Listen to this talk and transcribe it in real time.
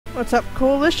What's up,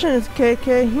 Coalition? It's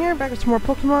KK here, back with some more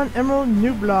Pokemon Emerald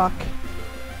Nooblocke.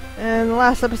 And the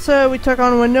last episode, we took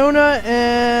on Winona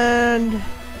and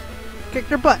kicked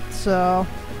her butt, so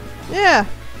yeah.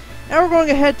 Now we're going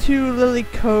to head to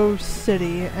Lilycove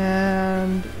City,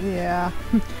 and yeah.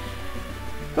 But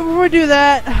before we do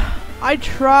that, I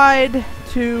tried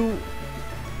to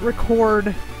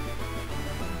record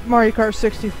Mario Kart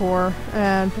 64,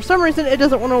 and for some reason it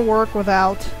doesn't want to work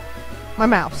without my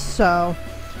mouse, so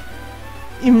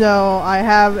even though I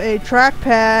have a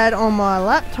trackpad on my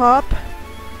laptop,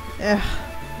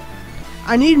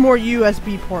 I need more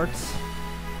USB ports.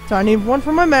 So I need one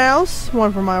for my mouse,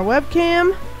 one for my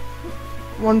webcam,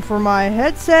 one for my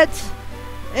headset,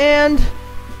 and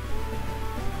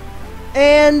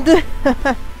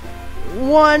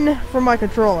one for my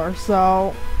controller.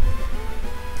 So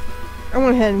I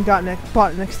went ahead and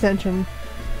bought an extension.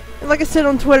 And like I said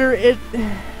on Twitter,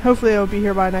 hopefully it'll be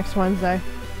here by next Wednesday.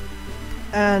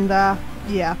 And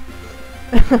yeah.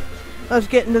 Let's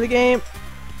get into the game.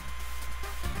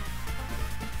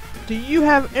 Do you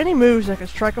have any moves that can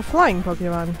strike a flying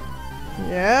Pokemon?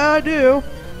 Yeah, I do.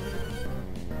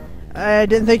 I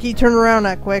didn't think he'd turn around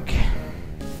that quick.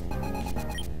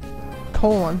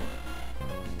 Colon.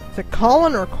 Is it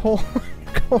Colin or Colon?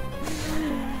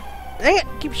 Dang it!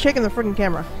 Keep shaking the freaking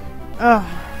camera. Ugh.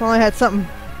 If I had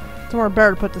somewhere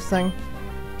better to put this thing.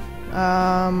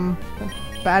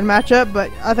 Bad matchup, but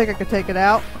I think I could take it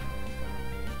out.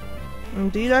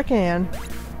 Indeed I can.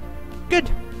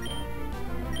 Good.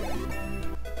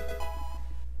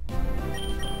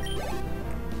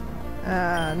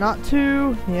 Not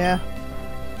two. Yeah.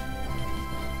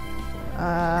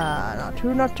 Not two.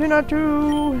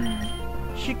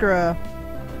 Shikra.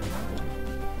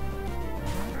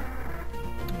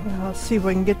 Let's see if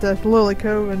we can get to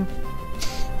Lilycove and...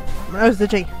 There's the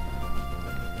G.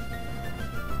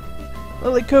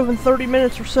 Lilycove in 30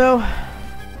 minutes or so.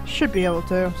 Should be able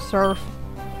to surf.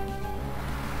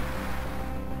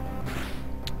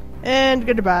 And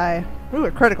goodbye. Ooh,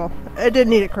 a critical. I did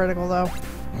need a critical though.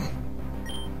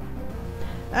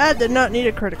 I did not need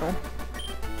a critical.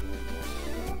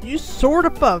 You soared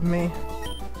above me.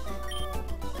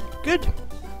 Good.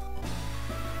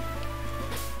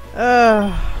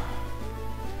 Yeah,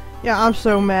 I'm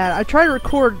so mad. I tried to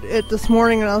record it this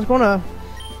morning and I was gonna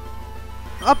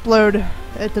upload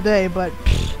it today, but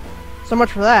so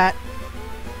much for that.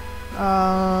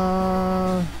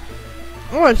 I'm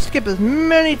gonna skip as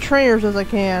many trainers as I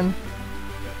can.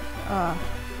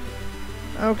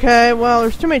 Okay, well,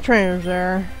 there's too many trainers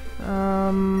there.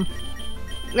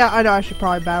 Yeah, I know I should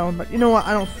probably battle them, but you know what?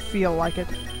 I don't feel like it.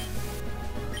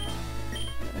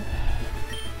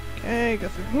 Okay, go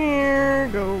through here,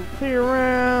 go clear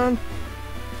around.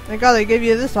 Thank God they gave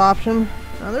you this option.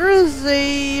 Now there is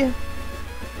a...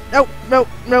 Nope. There's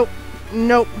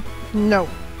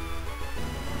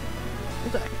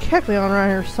a Kecleon around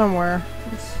here somewhere.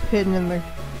 It's hidden in the...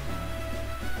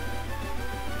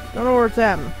 Don't know where it's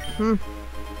at.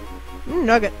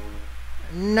 Nugget.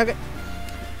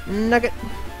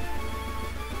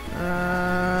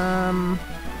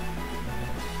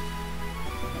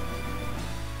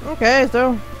 Okay,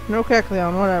 so no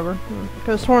Kecleon, whatever.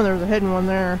 Could have sworn there was a hidden one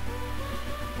there.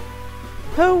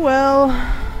 Oh well.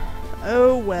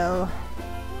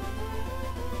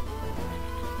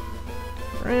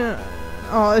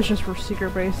 Oh, it's just for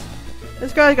secret base.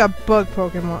 This guy's got bug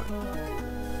Pokemon.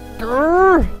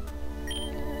 Grrr.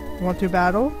 Want to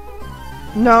battle?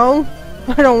 No,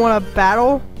 I don't want to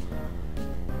battle.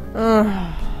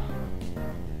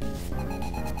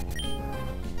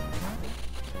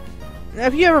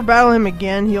 If you ever battle him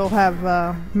again, he'll have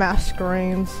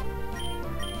Masquerains.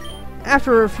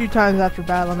 After a few times after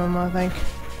battling him, I think.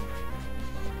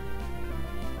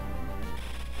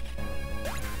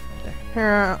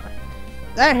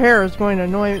 That hair is going to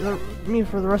annoy me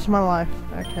for the rest of my life.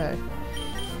 Okay.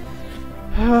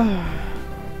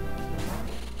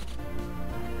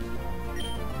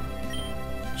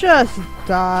 Just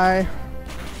die.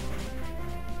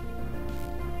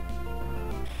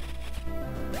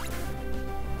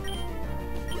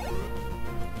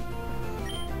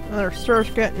 Another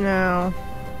Surge Get now.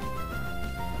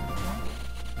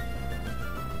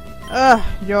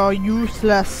 You're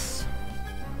useless.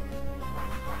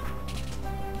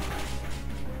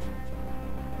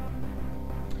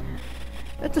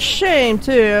 It's a shame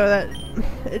too that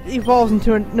it evolves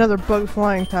into another bug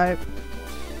flying type.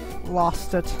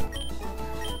 Lost it.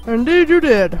 Indeed you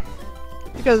did.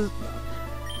 Because...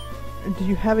 Do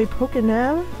you have a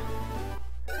Pokénav?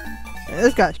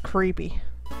 This guy's creepy.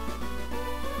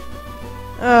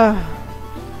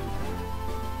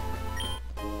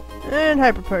 And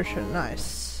Hyper Potion,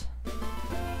 nice.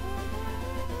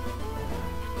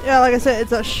 Yeah, like I said,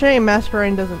 it's a shame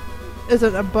Masquerain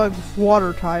isn't a bug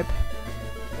water type,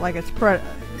 like its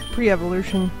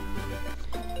pre-evolution.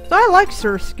 So I like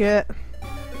Surskit.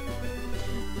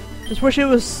 Just wish it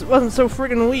wasn't so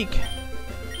friggin' weak.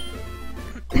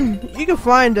 You can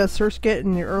find a Surskit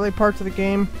in the early parts of the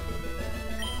game,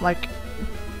 like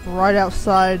right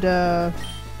outside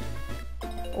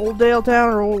Old Dale Town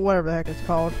or whatever the heck it's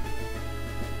called.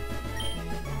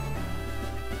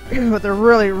 But they're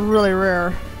really, really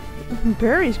rare.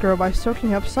 Berries grow by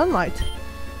soaking up sunlight.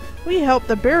 We help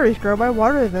the berries grow by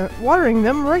watering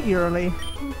them regularly.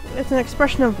 It's an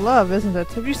expression of love, isn't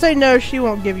it? If you say no, she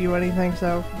won't give you anything,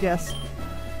 so yes.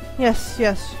 Yes,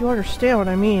 yes, you understand what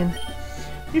I mean.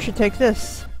 You should take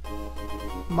this.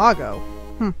 Mago.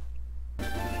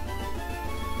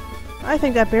 I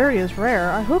think that berry is rare.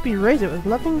 I hope you raise it with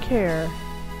loving care.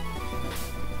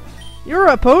 You're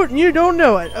a poet and you don't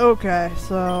know it. Okay,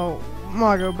 so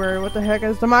Mago berry. What the heck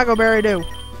does the Mago berry do?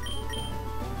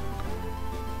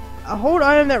 A hold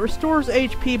item that restores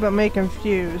HP but may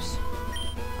confuse.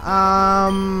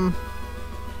 So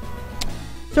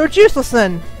it's useless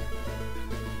then.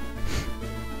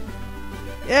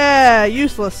 Yeah,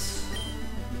 useless.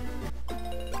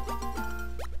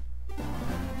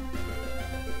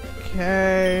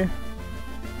 Okay.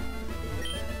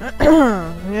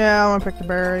 Yeah, I want to pick the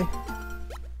berry.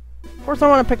 Of course I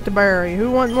want to pick the berry.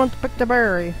 Who wants to pick the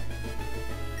berry?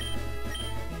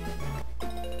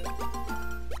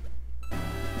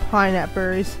 Pineapple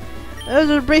berries. Those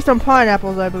are based on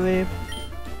pineapples, I believe.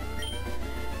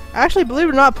 Actually, believe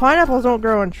it or not, pineapples don't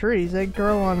grow on trees. They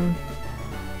grow on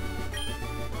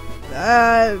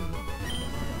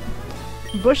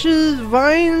bushes,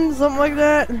 vines, something like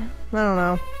that. I don't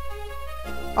know.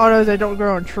 All I know is they don't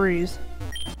grow on trees.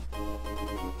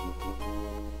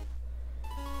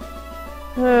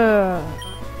 So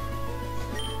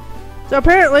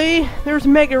apparently, there's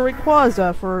Mega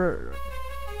Rayquaza for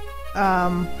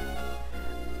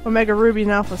Omega Ruby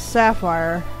and Alpha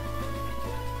Sapphire.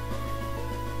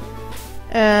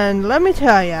 And let me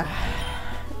tell ya,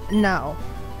 no.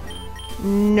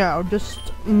 No, just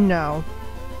no.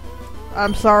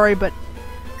 I'm sorry, but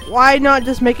why not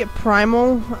just make it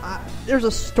primal? There's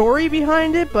a story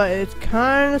behind it, but it's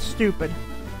kind of stupid.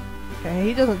 Okay,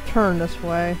 he doesn't turn this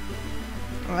way.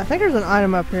 I think there's an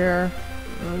item up here.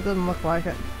 It doesn't look like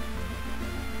it.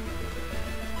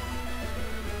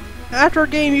 After a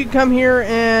game, you can come here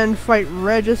and fight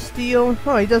Registeel.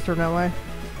 Oh, he does turn that way.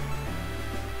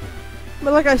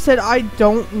 But like I said, I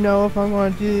don't know if I'm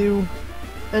going to do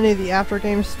any of the after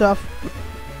game stuff.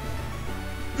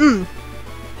 Get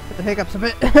the hiccups a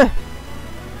bit.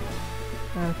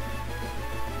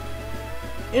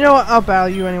 You know what? I'll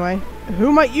battle you anyway.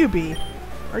 Who might you be?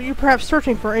 Are you perhaps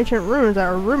searching for ancient ruins that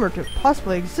are rumored to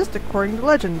possibly exist according to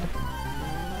legend?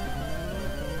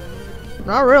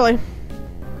 Not really.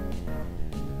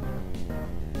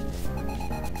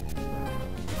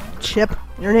 Chip.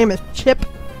 Your name is Chip.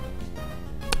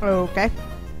 Okay.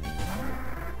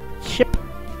 Chip.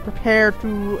 Prepare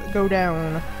to go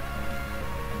down.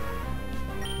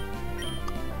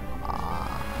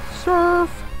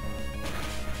 Surf.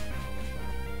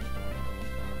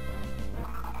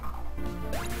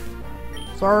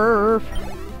 Surf.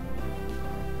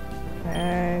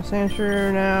 Okay,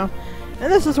 Sandshrew now.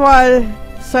 And this is why I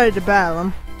decided to battle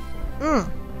him.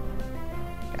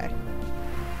 Okay.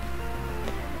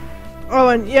 Oh,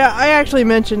 and yeah, I actually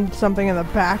mentioned something in the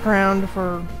background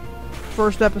for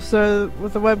first episode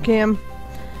with the webcam.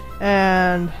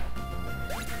 And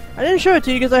I didn't show it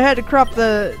to you because I had to crop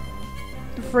the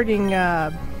frigging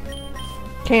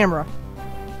camera.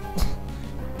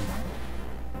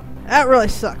 That really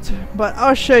sucked, but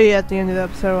I'll show you at the end of the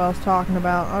episode what I was talking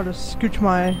about. I'll just scooch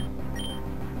my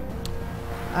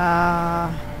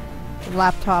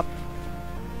laptop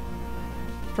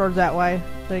towards that way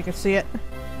so you can see it.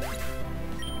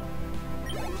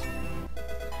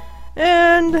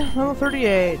 And level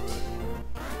 38.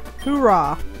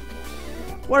 Hoorah!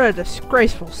 What a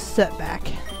disgraceful setback.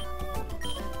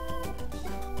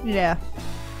 Yeah.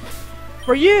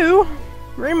 For you,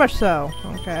 very much so.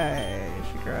 Okay.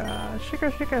 Shikra.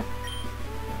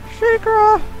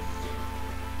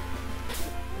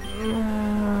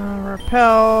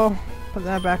 Repel. Put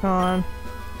that back on.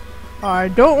 I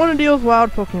don't want to deal with wild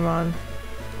Pokemon.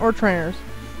 Or trainers.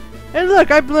 Hey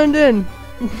look, I blend in.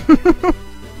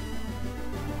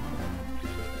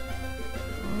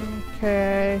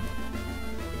 Okay.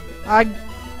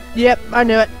 Yep, I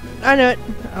knew it.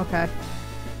 Okay.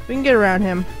 We can get around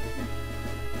him.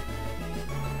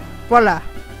 Voila.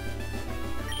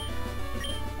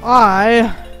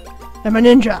 I am a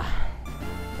ninja.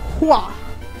 Hua.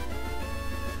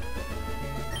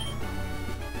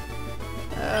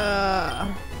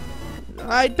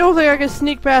 I don't think I can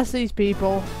sneak past these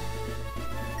people.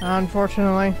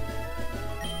 Unfortunately.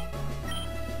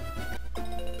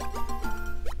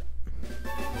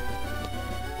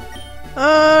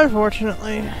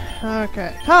 Unfortunately.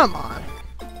 Okay, come on.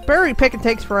 Berry picking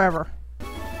takes forever.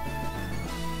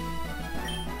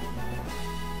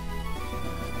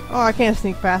 Oh, I can't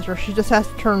sneak past her. She just has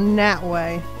to turn that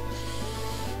way.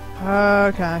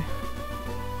 Okay.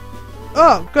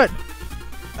 Oh, good.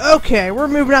 Okay, we're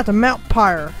moving out to Mount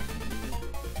Pyre.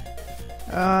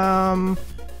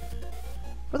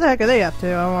 What the heck are they up to,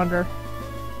 I wonder?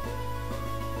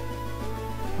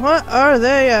 What are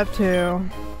they up to?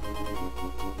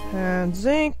 And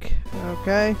zinc.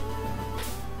 Okay.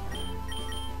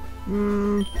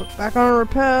 Put back on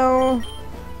repel.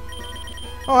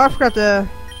 Oh, I forgot to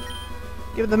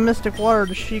give the mystic water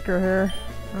to Sheikah here.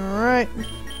 Alright.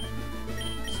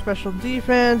 Special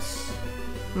defense.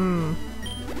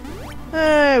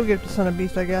 Hey, we give it to Son of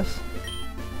Beast, I guess.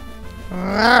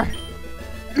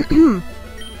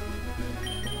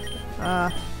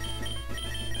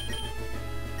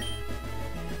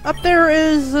 Up there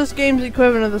is this game's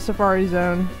equivalent of the Safari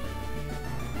Zone.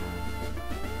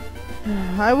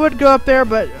 I would go up there,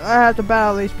 but I have to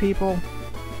battle these people.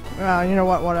 You know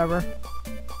what, whatever.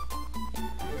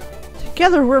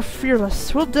 Together we're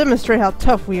fearless. We'll demonstrate how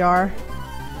tough we are.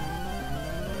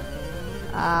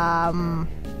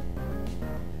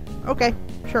 Okay,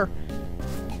 sure.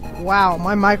 Wow,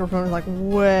 my microphone is like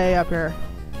way up here.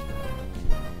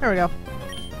 There we go.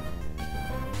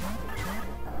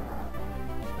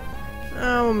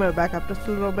 We'll move it back up just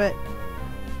a little bit.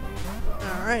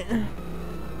 Alright.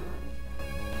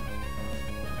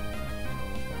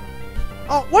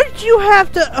 Oh, what did you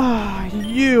have to... Oh,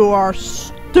 you are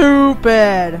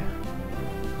stupid.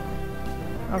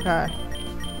 Okay.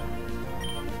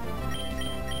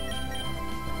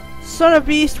 Son of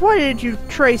Beast, why did you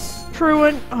trace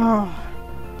truant? Oh.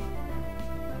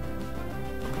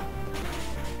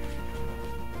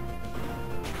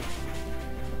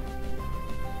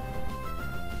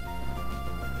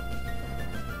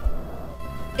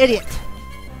 Idiot.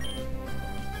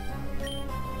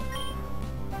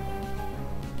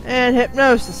 And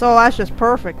hypnosis. Oh, that's just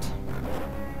perfect.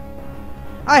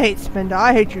 I hate Spinda.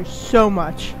 I hate you so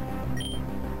much.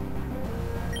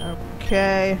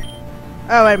 Okay.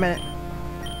 Oh, wait a minute.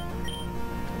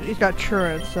 He's got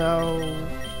truant, so...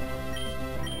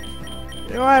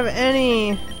 Do I have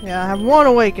any... Yeah, I have one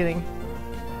awakening.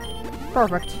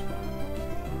 Perfect.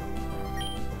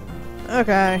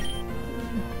 Okay.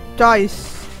 Die, you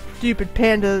stupid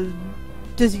panda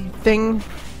dizzy thing.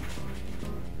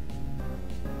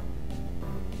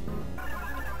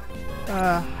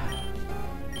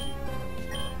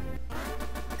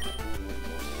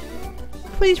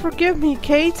 Please forgive me,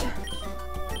 Kate.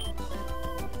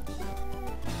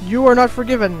 You are not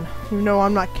forgiven. You know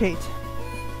I'm not Kate.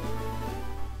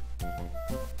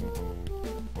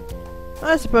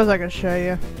 I suppose I can show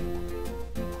you.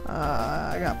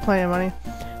 I got plenty of money.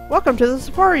 Welcome to the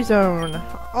Safari Zone.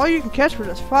 All you can catch for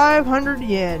just 500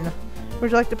 yen.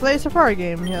 Would you like to play a Safari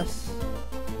game? Yes.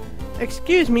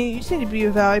 Excuse me, you seem to be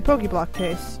without a Pokeblock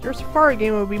case. Your Safari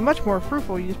game would be much more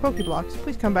fruitful to use Pokeblocks.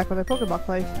 Please come back with a Pokeblock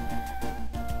place.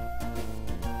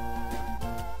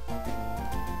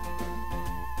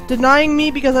 Denying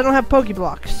me because I don't have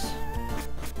Pokeblocks.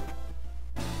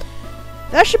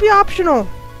 That should be optional.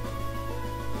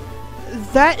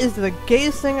 That is the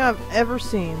gayest thing I've ever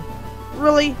seen.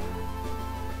 Really?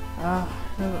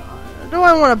 Do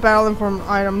I want to battle him for an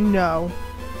item? No.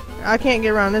 I can't get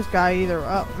around this guy either.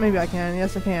 Oh, maybe I can.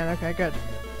 Yes, I can. Okay, good.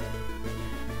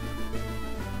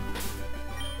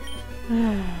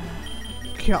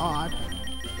 God.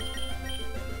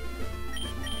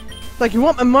 Like, you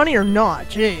want my money or not?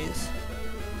 Jeez.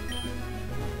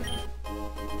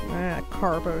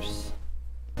 Carbos.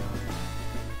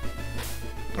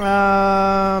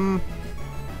 I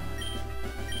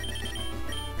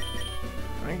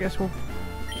guess we'll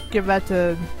give that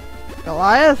to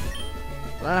Goliath?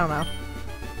 I don't know.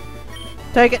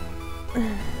 Take it.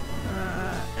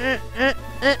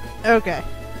 Okay.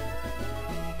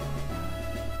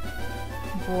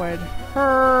 Avoid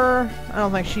her. I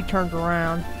don't think she turns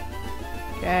around.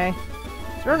 Okay.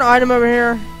 Is there an item over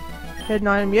here? Hidden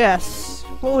item? Yes.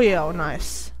 Folio.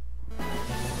 Nice.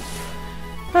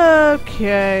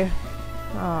 Okay.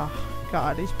 Oh,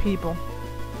 God, these people.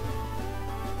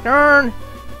 Darn!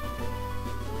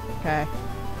 Okay.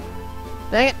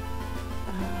 Dang it!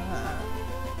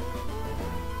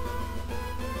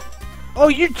 Oh,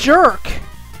 you jerk!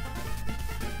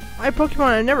 My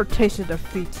Pokemon have never tasted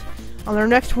defeat. On their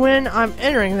next win, I'm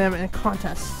entering them in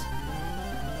contests.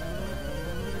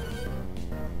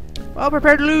 Well,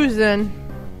 prepare to lose then.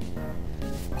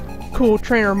 Cool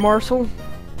trainer Marcel.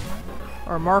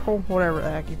 Or Markle, whatever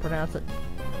the heck you pronounce it.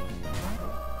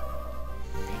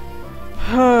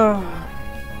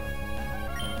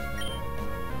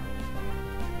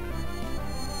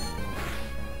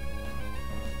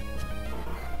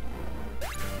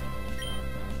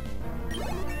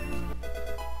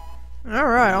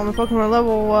 Alright, on the Pokemon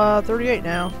level 38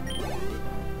 now.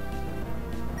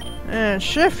 And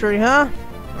Shiftry, huh?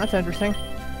 That's interesting.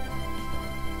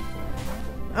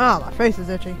 Ah, my face is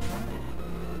itchy.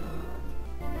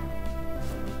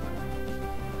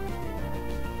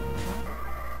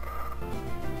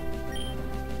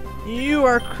 You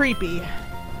are creepy.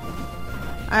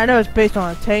 I know it's based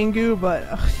on a Tengu, but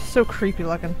ugh, it's so creepy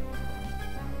looking.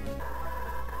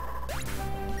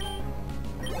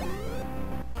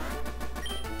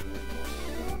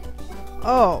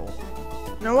 Oh.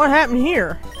 Now what happened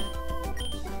here?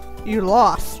 You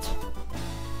lost.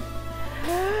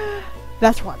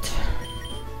 That's what.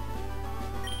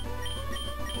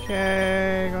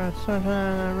 Okay, going to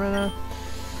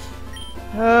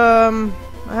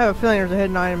I have a feeling there's a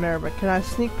hidden item there, but can I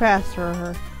sneak past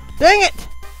her? Dang it!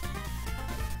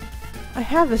 I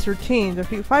have this routine to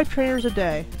defeat 5 trainers a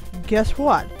day. Guess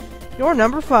what? You're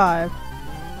number 5.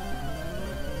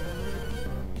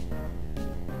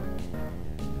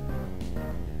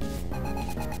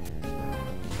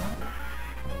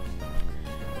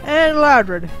 And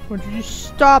Loudred, would you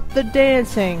stop the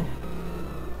dancing?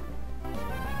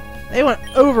 They went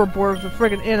overboard with the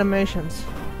friggin' animations.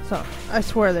 So, I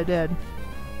swear they did.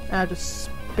 And I just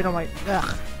spit on my...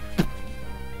 ugh.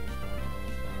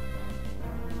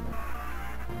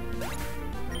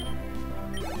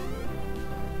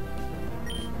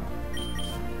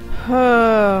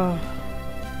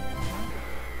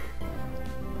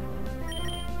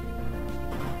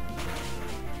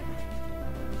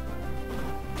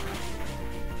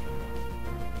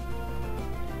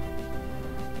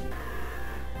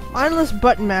 Mindless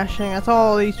button mashing, that's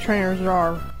all these trainers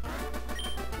are.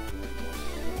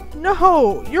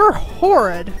 No, you're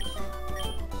horrid.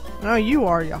 No, you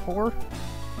are, you whore.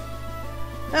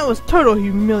 That was total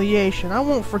humiliation. I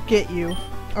won't forget you.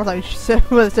 I thought you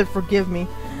said forgive me.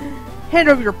 Hand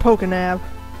over your Pokénav.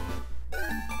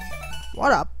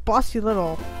 What a bossy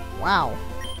little... wow.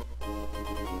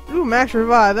 Ooh, max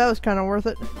revive. That was kind of worth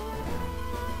it.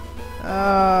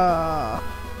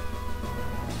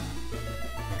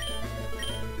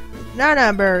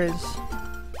 Nana berries.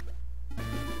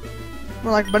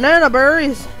 More like banana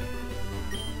berries.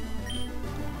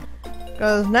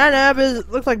 Because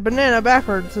Nanab looks like banana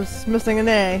backwards. It's missing an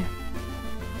A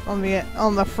on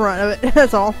the front of it.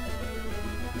 That's all.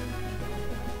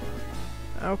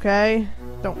 Okay,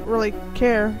 don't really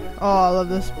care. Oh, I love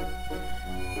this.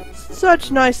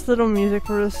 Such nice little music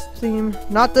for this theme.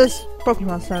 Not this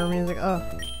Pokemon Center music. Oh,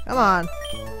 come on.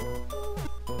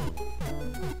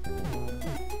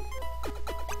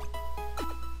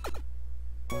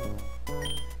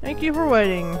 Thank you for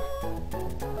waiting.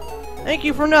 Thank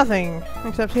you for nothing,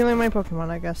 except healing my Pokemon,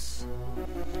 I guess.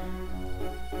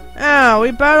 Ah,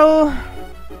 we battle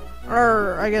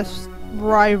our, I guess,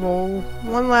 rival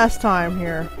one last time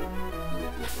here.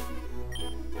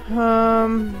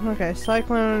 Okay,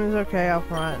 Cyclone is okay out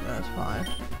front, that's fine.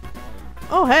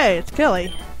 Oh hey, it's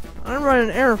Kelly. I'm running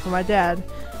an errand for my dad.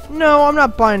 No, I'm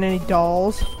not buying any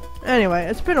dolls. Anyway,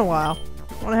 it's been a while.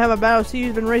 Wanna have a battle, see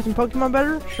who's been raising Pokemon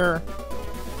better? Sure.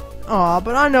 Aw,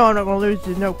 but I know I'm not gonna lose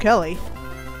to no Kelly.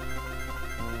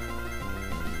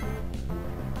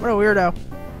 What a weirdo.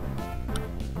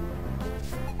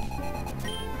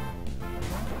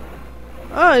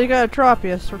 Oh, you got a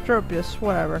Tropius, or Tropius,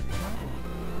 whatever.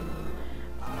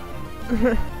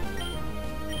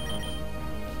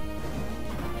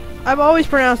 I've always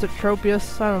pronounced it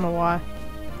Tropius, I don't know why.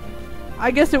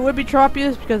 I guess it would be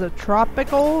Tropius because of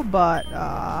tropical, but,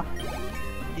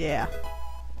 yeah.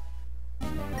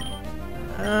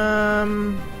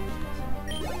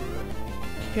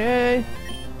 Okay.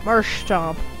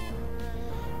 Marshtomp.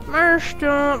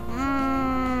 Marshtomp,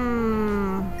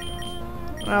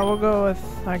 well, we'll go with,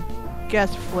 I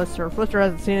guess, Flister. Flister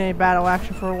hasn't seen any battle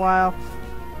action for a while.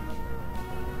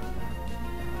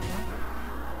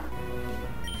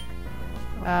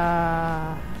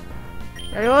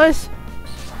 Ready, boys?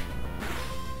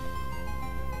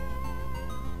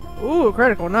 Ooh,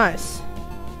 critical, nice.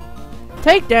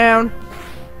 Takedown!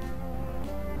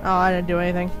 Oh, I didn't do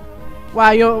anything. Wow,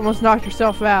 you almost knocked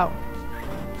yourself out.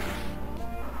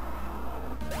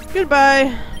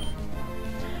 Goodbye.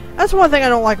 That's one thing I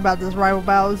don't like about this rival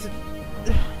battle is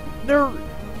their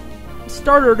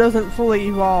starter doesn't fully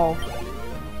evolve.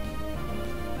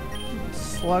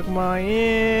 Slugma,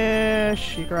 yeah,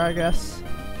 Sheikra, I guess.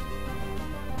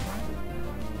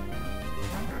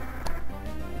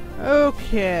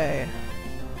 Okay.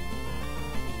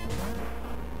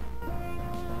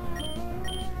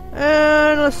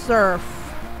 And let's surf.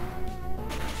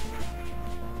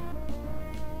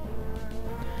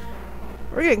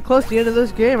 We're getting close to the end of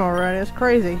this game already, it's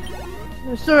crazy.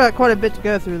 We've still got quite a bit to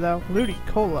go through though.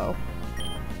 Lilycove.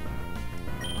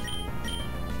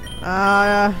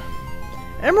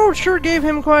 Emerald sure gave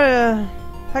him quite a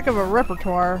heck of a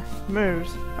repertoire of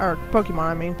moves. Or Pokemon,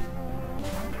 I mean.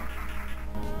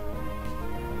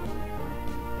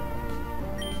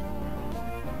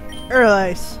 Aerial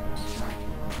Ice.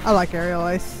 I like Aerial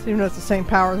Ice, even though it's the same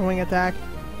power as Wing Attack.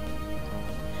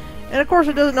 And of course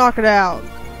it doesn't knock it out.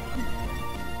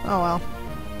 Oh well.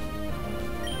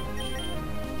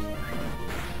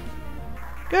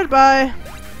 Goodbye.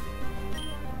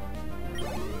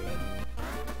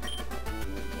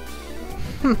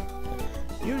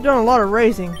 You've done a lot of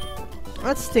raising.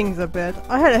 That stings a bit.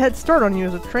 I had a head start on you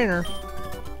as a trainer.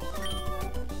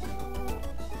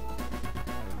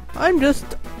 I'm just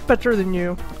better than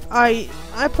you. I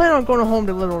plan on going home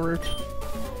to Little Root.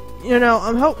 You know,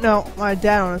 I'm helping out my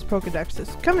dad on his Pokedex.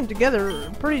 It's coming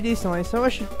together pretty decently, so I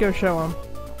should go show him.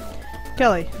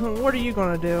 Kelly, what are you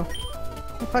gonna do?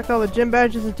 Collect all the gym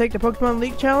badges and take the Pokemon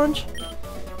League Challenge?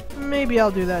 Maybe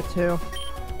I'll do that too.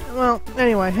 Well,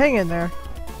 anyway, hang in there.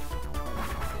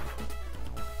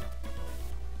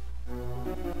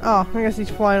 Oh, I guess he's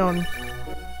flying on...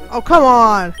 Oh, come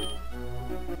on!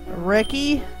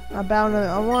 Ricky? I won.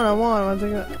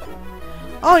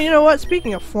 Oh, you know what?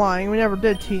 Speaking of flying, we never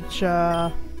did teach,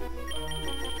 I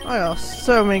got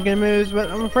so many good moves, but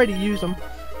I'm afraid to use them.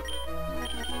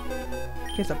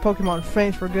 In case a Pokemon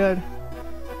faints for good.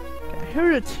 Okay,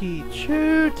 who to teach?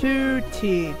 Who to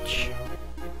teach?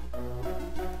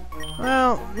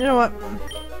 Well, you know what?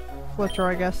 Flitter,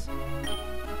 I guess.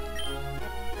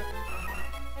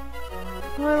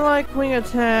 I like Wing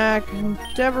Attack.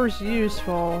 Endeavor's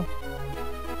useful.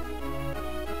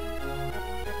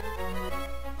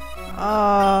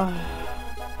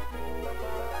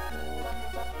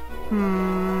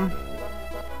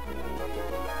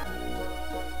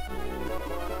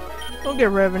 We'll get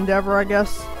rid of Endeavor, I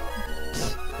guess.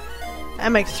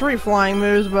 That makes 3 flying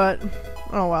moves, but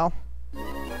oh well.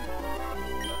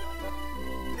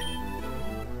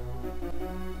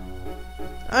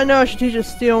 I know I should teach it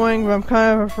Steel Wing, but I'm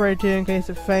kind of afraid to in case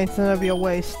it faints, and that'd be a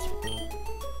waste.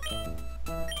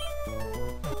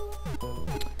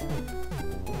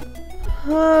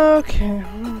 Okay.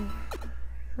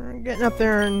 We're getting up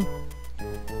there in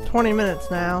 20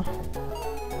 minutes now.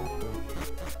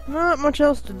 Not much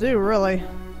else to do, really.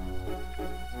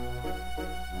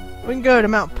 We can go to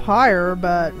Mount Pyre,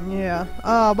 but yeah.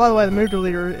 Oh, by the way, the move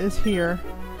deleter is here.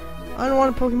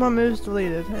 Unwanted Pokemon moves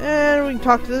deleted. And we can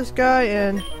talk to this guy,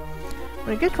 and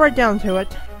when it gets right down to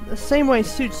it, the same way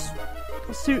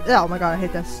oh my god, I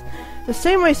hate this. The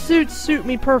same way suits suit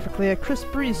me perfectly, a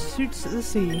crisp breeze suits the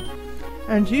sea.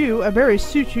 And you, a berry,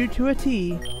 suits you to a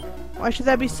T. Why should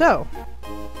that be so?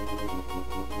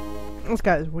 This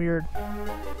guy is weird.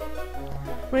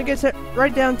 When it gets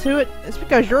right down to it, it's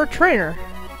because you're a trainer.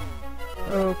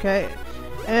 Okay.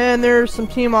 And there's some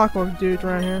Team Aqua dudes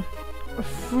around here.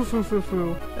 Foo foo foo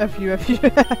foo. F you, F you.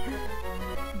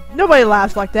 Nobody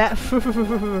laughs like that.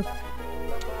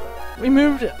 We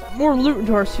moved more loot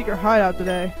into our secret hideout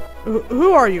today.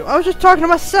 Who are you? I was just talking to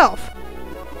myself.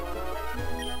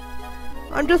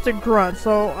 I'm just a grunt,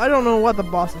 so I don't know what the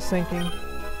boss is thinking.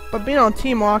 But being on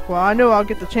Team Aqua, I know I'll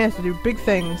get the chance to do big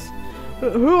things.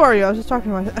 Who are you? I was just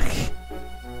talking to myself.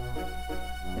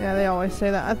 Yeah, they always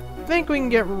say that. I think we can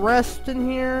get rest in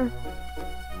here.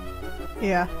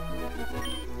 Yeah.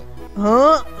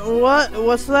 Huh? What?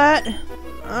 What's that?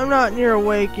 I'm not near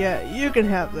awake yet. You can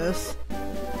have this.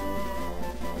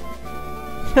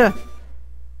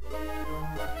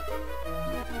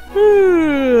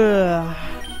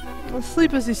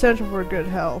 Sleep is essential for good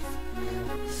health.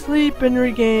 Sleep and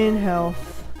regain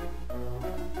health.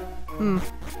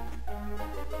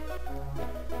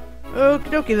 Okie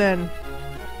dokie then.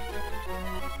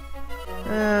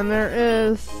 And there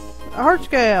is a heart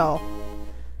scale.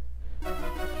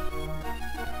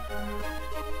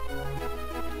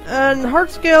 And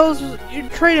heart scales, you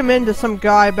trade them into some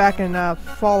guy back in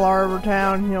Fall Arbor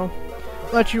Town. He'll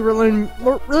let you relearn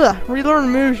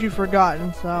moves you've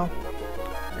forgotten. So,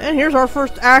 and here's our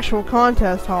first actual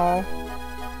contest hall.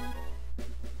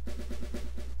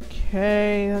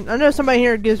 Okay, I know somebody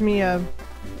here gives me a.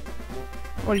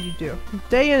 What do you do?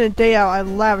 Day in and day out, I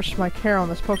lavish my care on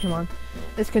this Pokemon.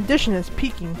 Its condition is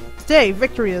peaking. Today,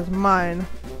 victory is mine.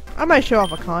 I might show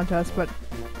off a contest, but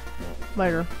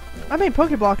later. I made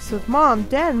Pokeblocks with Mom,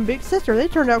 Dad, and Big Sister. They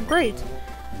turned out great.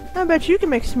 I bet you can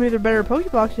make smoother, better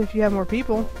Pokeblocks if you have more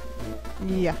people.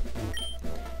 Yeah.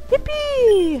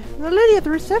 Yippee! The lady at the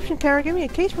reception counter gave me a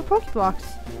case for Pokeblocks.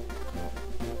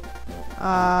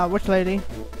 Which lady?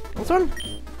 This one?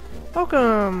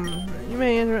 Welcome! You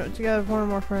may enter together with one or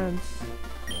more friends.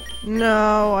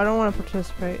 No, I don't want to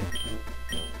participate.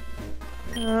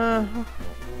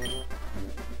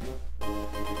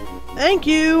 Thank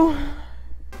you!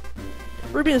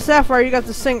 Ruby and Sapphire, you got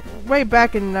to sing way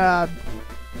back in,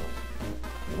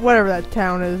 whatever that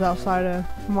town is outside of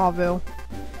Mauville.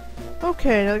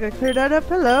 Okay, now I gotta clear that up.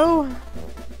 Hello!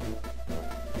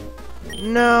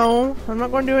 No, I'm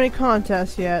not going to do any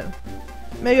contests yet.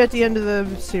 Maybe at the end of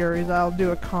the series I'll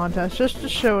do a contest just to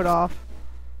show it off.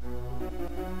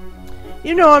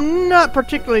 You know, I'm not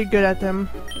particularly good at them.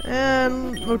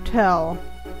 And motel.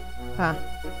 Huh.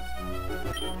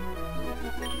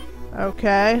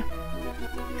 Okay.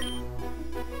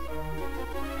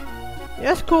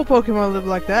 Yes, cool Pokemon live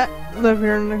like that. Live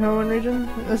here in the Hoenn region.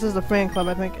 This is the fan club,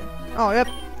 I think. Oh, yep.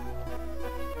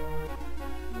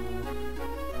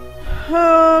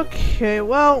 Okay,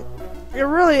 well, there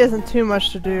really isn't too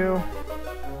much to do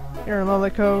here in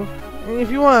Lilycove.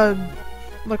 If you want to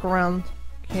look around, you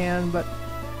can, but...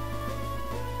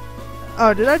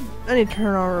 Oh, did I need to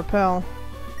turn on Repel.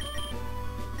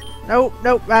 Nope,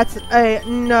 nope, that's a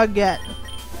nugget.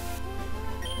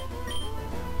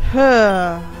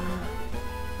 I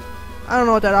don't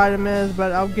know what that item is,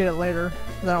 but I'll get it later.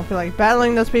 'Cause I don't feel like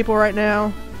battling those people right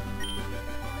now.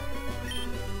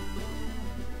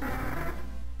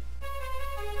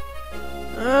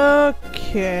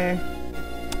 Okay.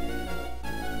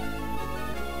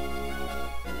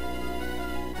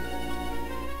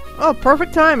 Oh,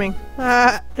 perfect timing.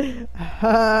 I'm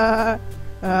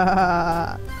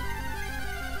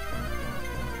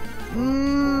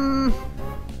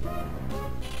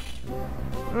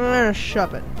gonna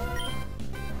shove it.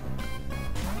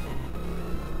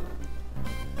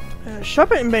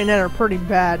 Shuppet and Bayonet are pretty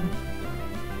bad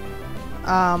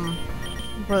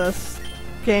for this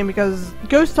game because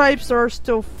ghost types are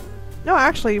still no,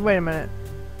 actually, wait a minute.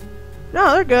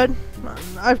 No, they're good.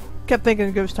 I kept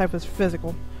thinking ghost type was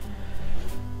physical.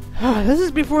 This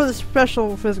is before the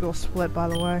special physical split, by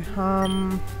the way.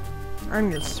 I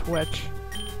need to switch.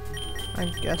 I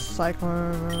guess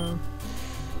Cyclone.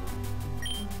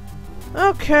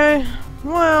 Okay,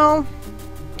 well,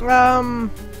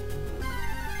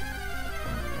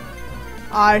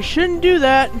 I shouldn't do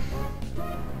that.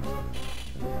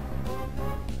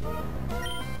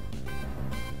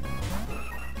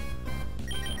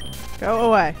 Go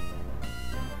away.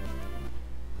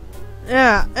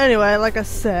 Yeah, anyway, like I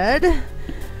said,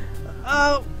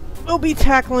 we'll be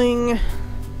tackling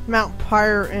Mount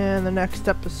Pyre in the next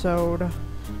episode.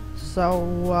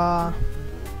 So,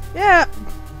 yeah,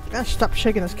 gotta stop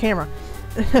shaking this camera.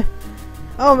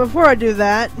 Oh, before I do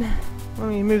that, let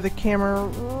me move the camera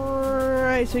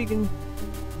right so you can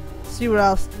see what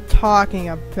I was talking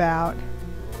about.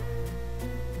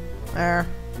 There,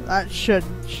 that should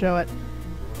show it.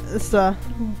 It's the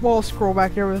wall scroll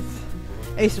back there with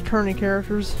Ace Attorney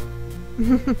characters.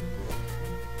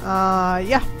 Yeah.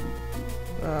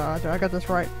 I got this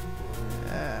right.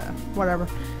 Whatever.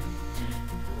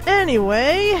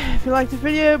 Anyway, if you liked the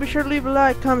video, be sure to leave a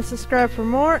like, comment, subscribe for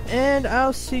more, and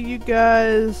I'll see you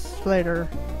guys later.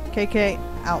 KK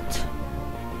out.